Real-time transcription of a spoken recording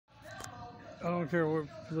I don't care what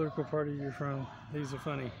political party you're from, these are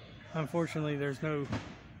funny. Unfortunately, there's no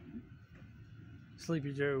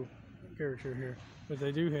Sleepy Joe character here, but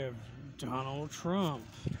they do have Donald Trump.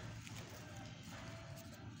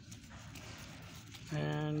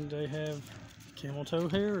 And they have Camel Toe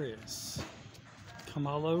Harris,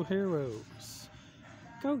 Kamala Harris.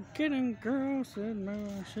 Go get him, girl, said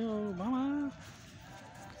Michelle Obama.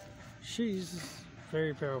 She's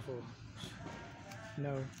very powerful.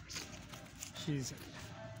 No, she's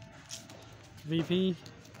VP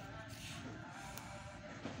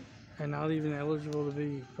and not even eligible to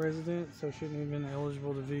be president, so shouldn't have been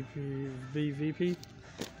eligible to be VP.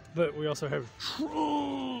 But we also have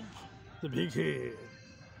Trump, the big head.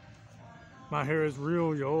 My hair is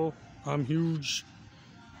real, y'all. I'm huge.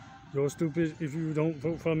 You're stupid if you don't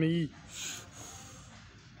vote for me.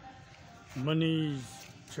 Money.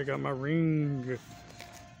 Check out my ring.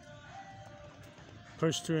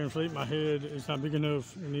 Push to inflate my head. It's not big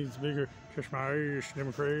enough. It needs bigger. Kiss my ass,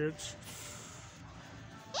 Democrats.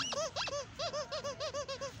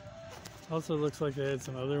 Also looks like they had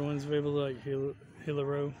some other ones available, like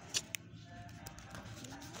Hillero.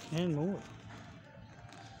 And more.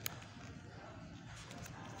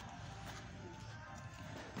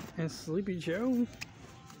 And Sleepy Joe.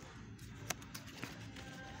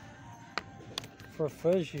 For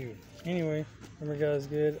Fuzz You. Anyway, remember guys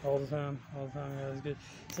good all the time guys good.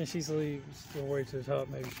 Since she sleeps way to the top,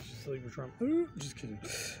 maybe she should sleep with Trump. Ooh, just kidding.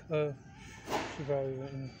 She probably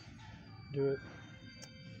wouldn't do it.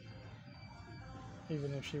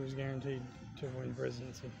 Even if she was guaranteed to win the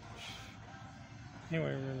presidency.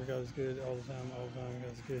 Anyway, remember guys good all the time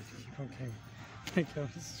guys good. Keep on king. Thank you,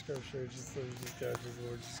 subscribe, share, just love, just God, just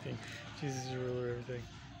Lord, just King. Jesus is your ruler, everything.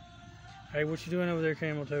 Hey, what you doing over there,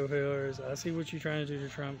 Camel Toe Harris? I see what you're trying to do to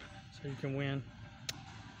Trump so you can win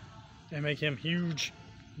and make him huge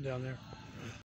down there.